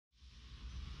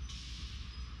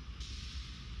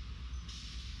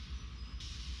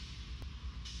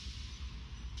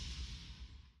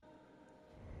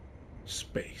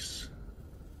Space,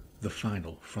 the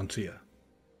final frontier.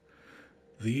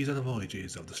 These are the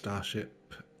voyages of the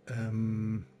starship,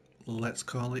 let's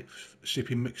call it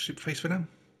Shipping McShipface for now.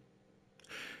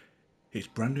 Its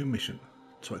brand new mission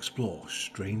to explore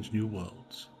strange new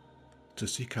worlds, to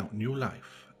seek out new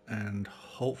life, and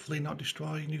hopefully not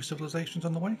destroy new civilizations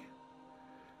on the way.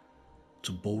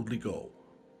 To boldly go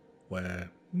where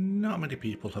not many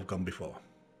people have gone before.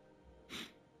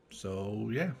 So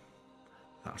yeah,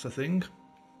 that's a thing.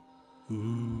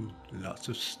 Ooh, lots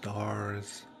of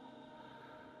stars.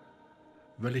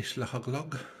 Relish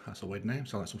Lahoglog, that's a weird name,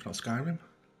 sounds like something like Skyrim.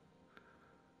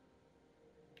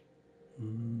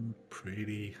 Ooh,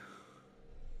 pretty.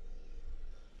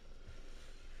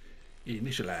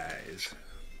 Initialize.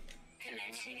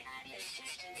 Commencing Atlas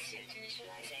system suit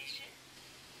initialization.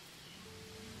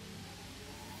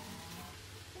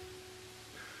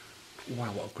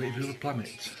 Wow, what a great view of the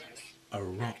planet. A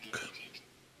rock.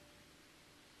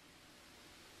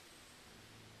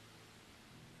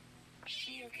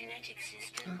 Shield kinetic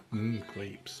system.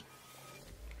 Grapes.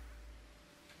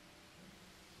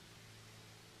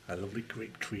 A lovely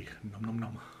grape tree. Nom nom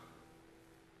nom.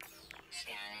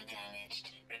 Scanner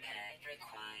damaged. Repair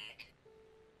required.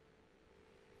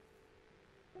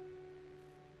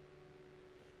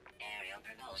 Aerial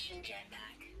propulsion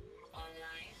jetpack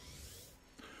online.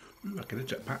 Ooh, I get a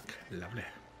jetpack. Lovely.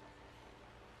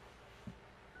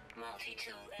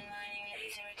 Multi-tool and mining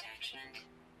laser attachment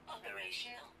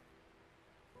operational.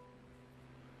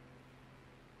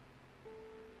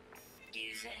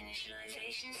 User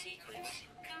initialization sequence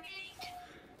complete.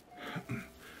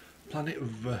 Planet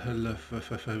Verna.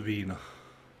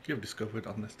 You've discovered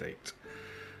on this date.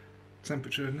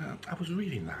 Temperature, no, I was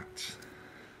reading that.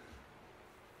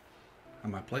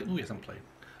 Am I playing? Oh yes, I'm playing.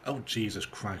 Oh Jesus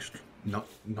Christ. Not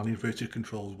non-inverted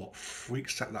controls. What freak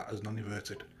set that as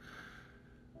non-inverted?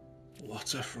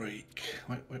 What a freak.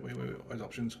 Wait. Where's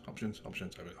options? Options.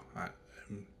 There we go. Right.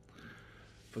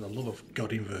 For the love of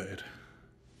God, inverted.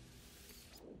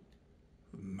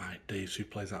 My days, who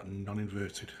plays that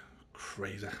non-inverted?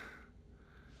 Crazy.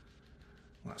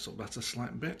 Let's up that a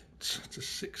slight bit to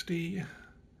 60.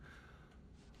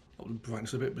 Up the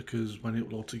brightness a bit because when it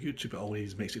uploads to YouTube it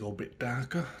always makes it go a bit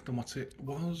darker than what it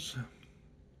was.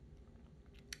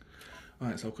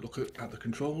 Right, so I could look at the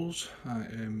controls. Right,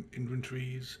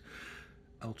 inventories,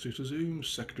 L2 to zoom,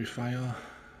 secondary fire,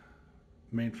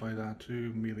 main fire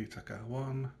R2, melee attack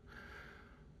R1,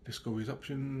 discoveries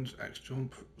options, X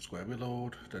jump, square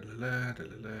reload,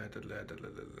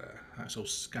 Right, so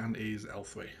scan is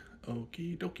L3.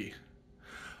 Okie dokie.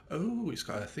 Oh, it's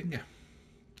got a thingy.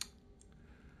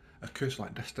 A curse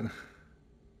like Destiny.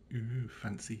 Ooh,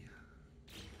 fancy.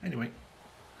 Anyway.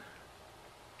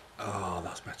 Oh,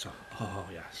 that's better. Oh,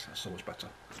 yes, that's so much better.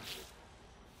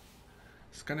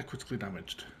 Scanner critically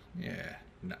damaged. Yeah,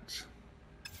 nuts.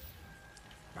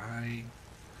 Bye.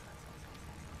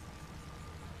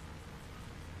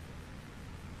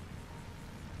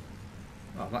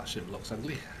 Oh, that ship looks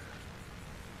ugly.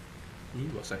 Ooh,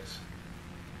 what's this?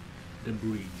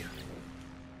 Debris.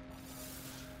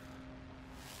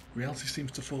 Reality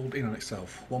seems to fold in on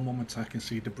itself. One moment I can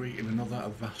see debris, in another a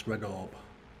vast red orb.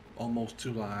 Almost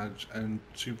too large and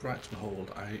too bright to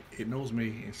behold. It knows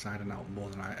me inside and out more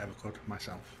than I ever could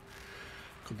myself.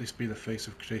 Could this be the face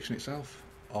of creation itself?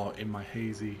 Or in my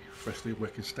hazy, freshly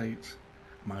awakened state,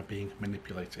 am I being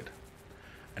manipulated?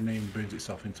 A name burns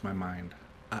itself into my mind.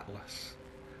 Atlas.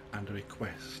 And a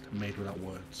request made without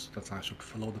words that I should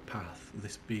follow the path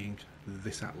this being,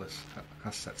 this Atlas,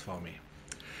 has set for me.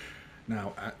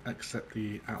 Now, accept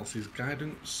the Atlas's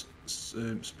guidance,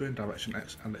 spurn direction,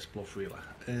 and explore freely.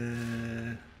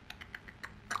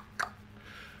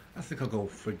 I think I'll go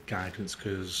for guidance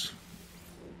because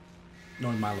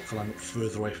knowing my luck, I'll end up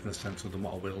further away from the centre than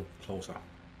what I will closer.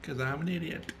 Because I'm an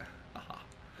idiot. Aha.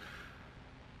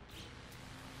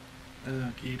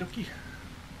 Okie dokie.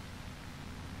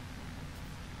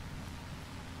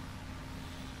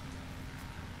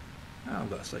 I've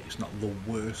got to say, it's not the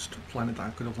worst planet that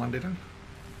I could have landed on.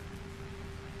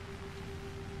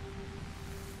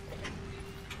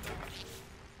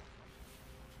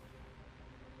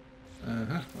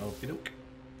 Okie doke.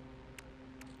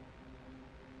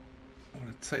 I'm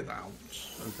going to take that out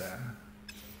of there.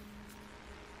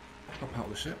 Pop out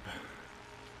the ship.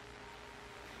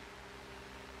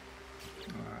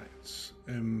 Alright.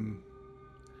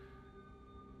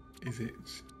 Is it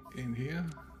in here?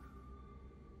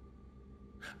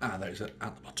 Ah, there is it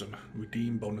at the bottom.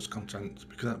 Redeem bonus content.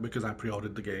 Because I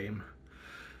pre-ordered the game,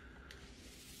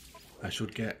 I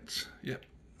should get, yep,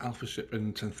 Alpha ship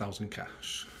and 10,000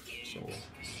 cash. So,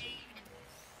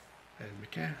 there's my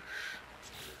cash.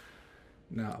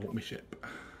 Now I want my ship.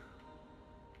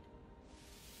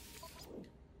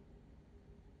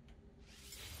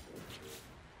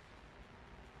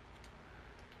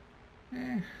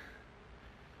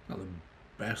 Not the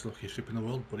best looking ship in the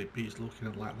world, but it beats looking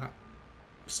at like that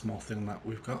small thing that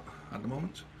we've got at the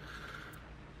moment.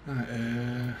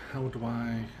 Right, how do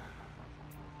I...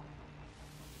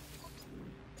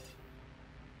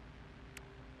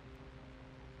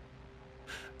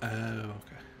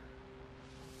 okay.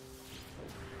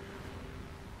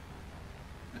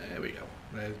 There we go.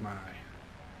 There's my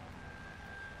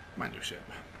new ship.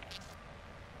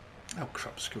 Oh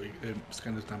crap,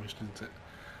 scanner's damaged, isn't it?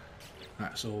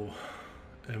 Right, so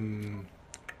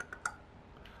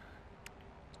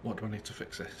what do I need to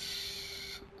fix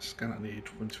this? Scanner, I need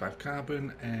 25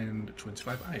 carbon and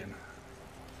 25 iron.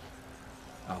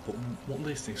 Oh, but won't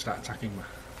these things start attacking me?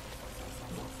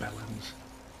 Little bellends.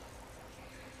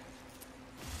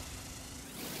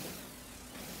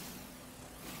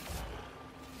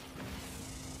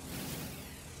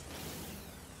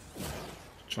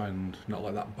 Try and not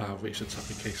let that bar reach the top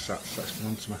in case that's going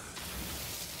onto me.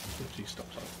 Oh, gee, stop.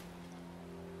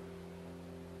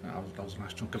 That was a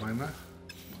nice chunk of iron there.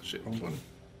 Oh, shit, wrong one.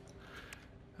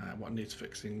 What needs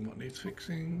fixing? Not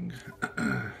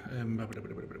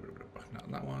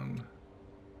that one.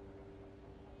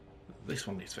 This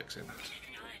one needs fixing.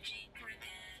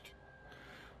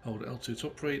 Hold L2 to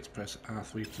operate, press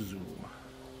R3 to zoom.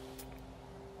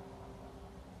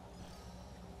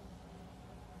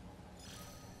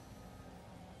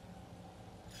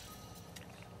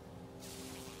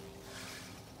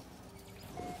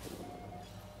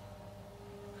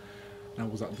 Now,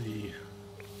 was that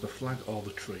the flag or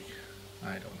the tree?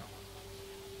 I don't know.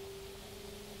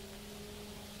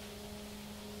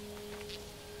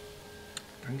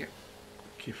 Dang it.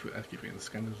 I keep getting the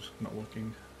scanners not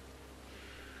working.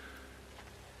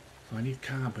 So I need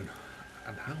carbon.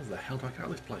 And how the hell do I get out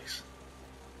of this place?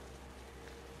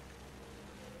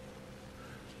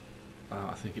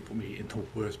 I think it put me into the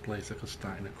worst place I could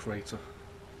start in a crater.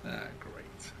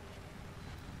 Great.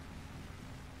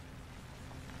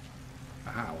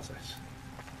 Aha, what's this?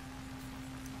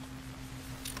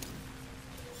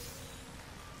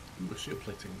 Ooh, shield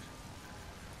plating.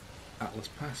 Atlas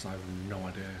Pass, I have no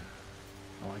idea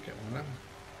how I get one of them.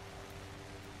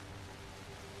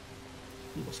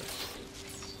 Ooh, what's this?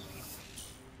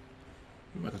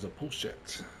 Ooh, there's a pulse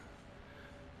jet.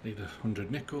 Need 100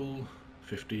 nickel,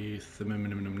 50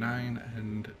 therminium 9,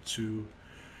 and 2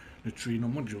 neutrino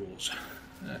modules.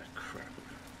 Crap.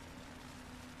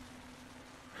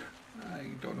 I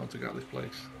don't know how to get out of this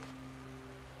place.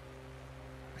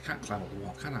 I can't climb up the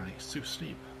wall, can I? It's too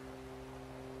steep.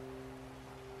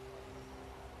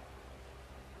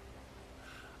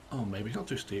 Oh, maybe not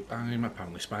too steep. I'm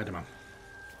apparently Spider-Man.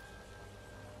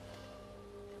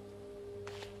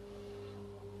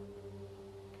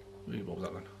 What was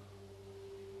that then?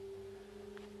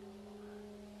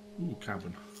 Ooh,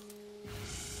 carbon.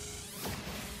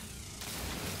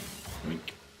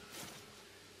 Wink.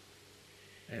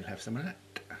 I'll have some of that.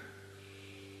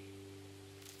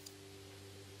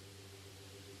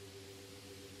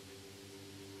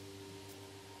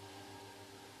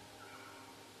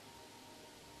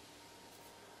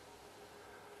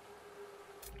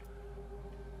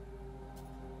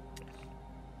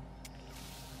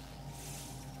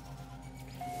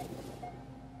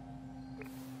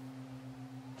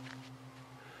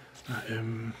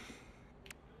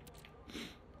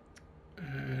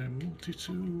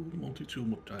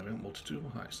 Multi-tool,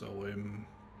 right, so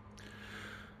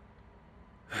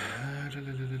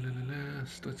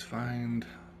let's find,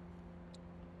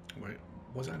 wait,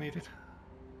 was that needed?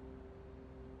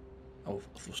 Oh,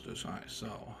 thrusters, right,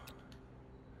 so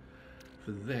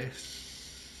for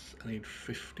this I need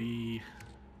 50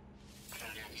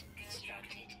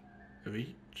 of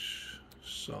each,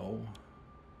 so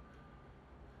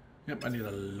yep, I need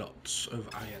a lot of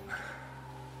iron.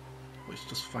 It's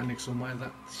just finding somewhere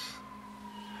that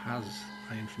has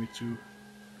iron for me to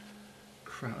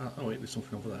craft. Oh wait, there's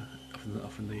something over there,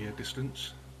 off in the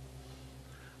distance.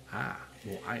 Ah,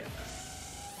 more iron.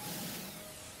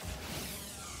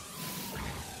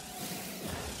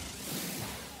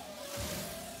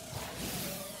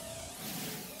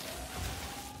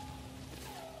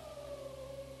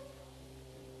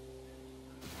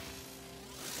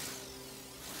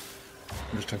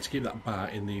 I'm just trying to keep that bar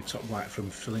in the top right from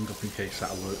filling up in case that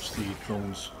alerts the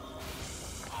drones.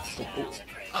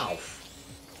 Ow!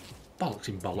 Bollocks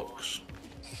in bollocks.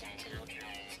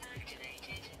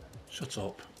 Shut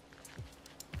up.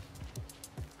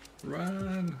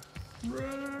 Run!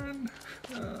 Run!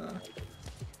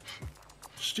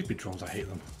 Stupid drones, I hate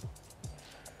them.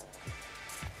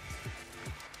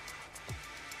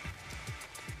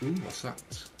 Ooh, what's that?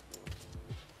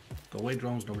 Go away,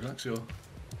 drones, no relaxio.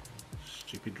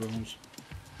 Stupid drones.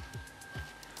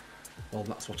 Well,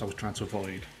 that's what I was trying to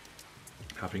avoid.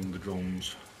 Having the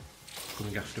drones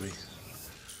coming after me.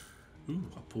 Ooh,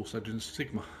 a Pulse Legends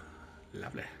Sigma.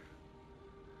 Lovely.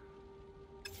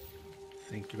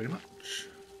 Thank you very much.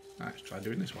 Right, let's try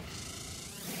doing this one.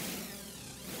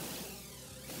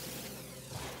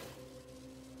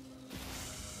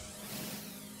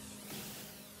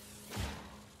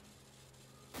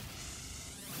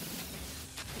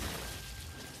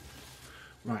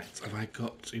 Right, have I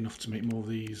got enough to make more of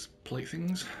these plate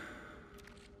things?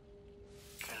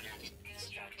 Product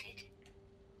constructed.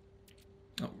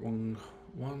 Oh, wrong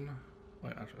one.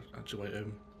 Wait, actually, wait,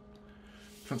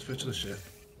 transfer to the ship.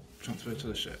 Transfer to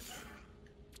the ship.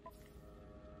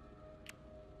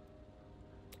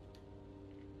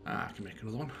 Ah, I can make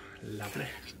another one. Lovely.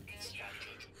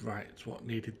 Constructed. Right, what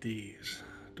needed these?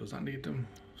 Does that need them?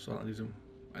 So that needs them.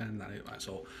 And that needs, right,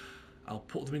 so I'll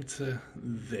put them into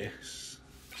this.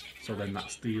 So then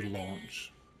that's the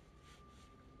launch.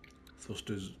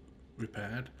 Thrusters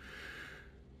repaired.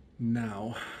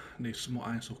 Now, I need some more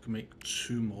iron so I can make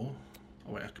 2 more.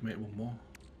 Oh wait, I can make 1 more.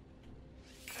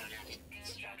 Product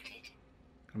constructed.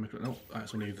 Can I make it? No, I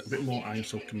actually need a bit more iron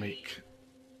so I can make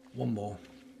 1 more.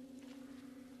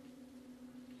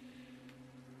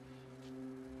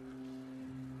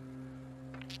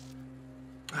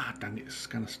 Ah, dang it, it's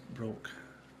kind of broke.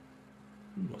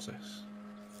 What's this?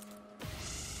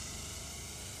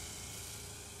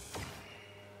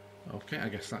 Okay, I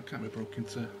guess that can't be broken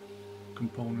into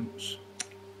components.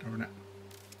 Darn it.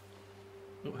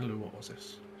 Oh, hello, what was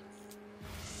this?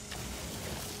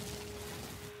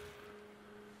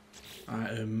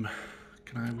 Can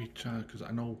I recharge? Because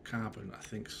I know carbon, I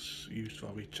think, is used for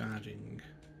recharging.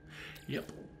 Yep.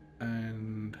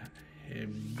 And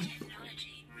him.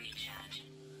 Technology recharge.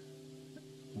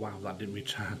 Wow, that didn't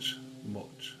recharge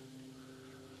much.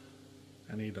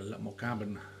 I need a lot more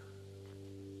carbon.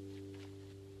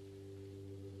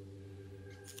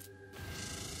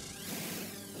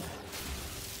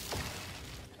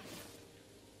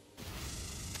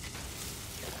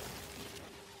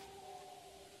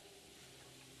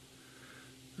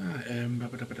 I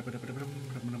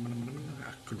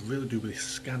could really do with this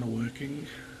scanner working.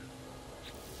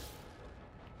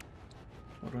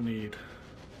 What do I need?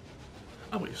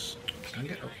 Oh, it's. Can I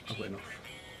get? Oh, I've got enough.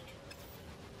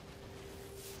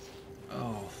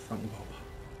 Oh, thank Bob.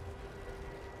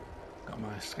 Got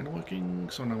my scanner working,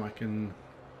 so now I can.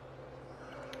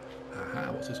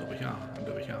 Aha, what's this over here? And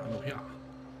over here, and over here.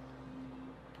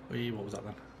 Wait, what was that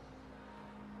then?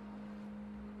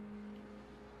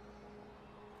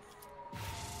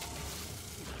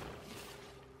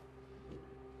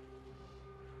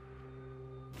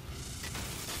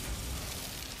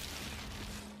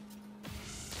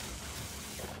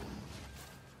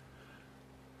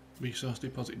 Resource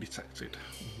deposit detected.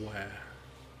 Where?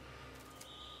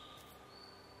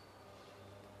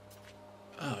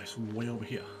 Oh, it's way over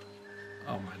here.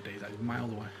 Oh my days, that is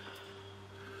miles away.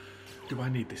 Do I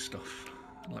need this stuff?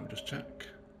 Let me just check.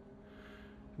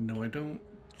 No, I don't.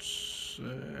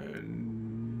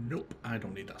 Nope, I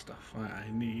don't need that stuff.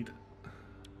 I need.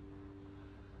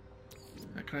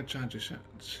 Can I charge this yet?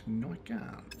 No, I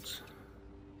can't.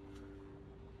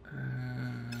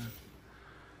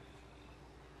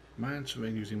 Mine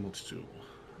terrain using multi-tool.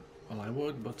 Well, I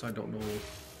would, but I don't know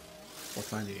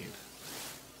what I need.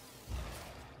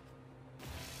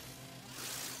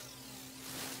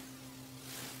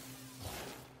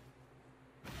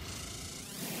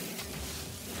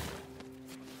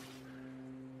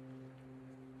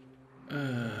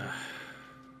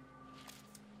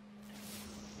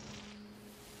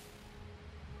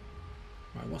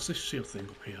 Right, what's this shield thing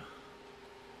up here?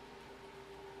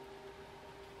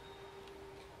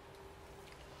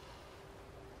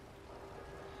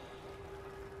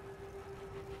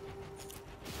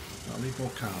 I'll need more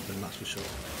carbon, that's for sure.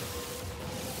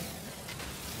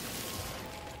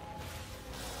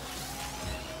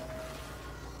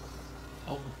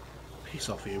 Oh, piss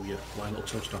off here, you flying little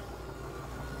toaster.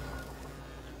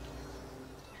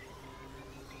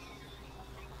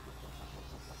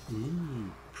 Ooh,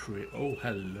 pretty. Oh,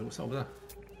 hello, what's over there?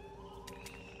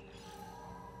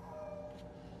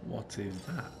 What is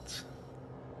that?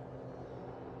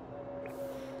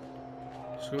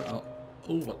 Screw it up.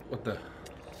 Oh, what the?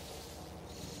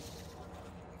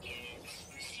 Units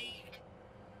received.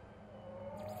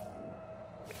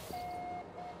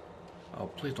 Oh,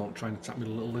 please don't try and attack me,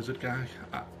 little lizard guy.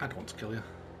 I don't want to kill you.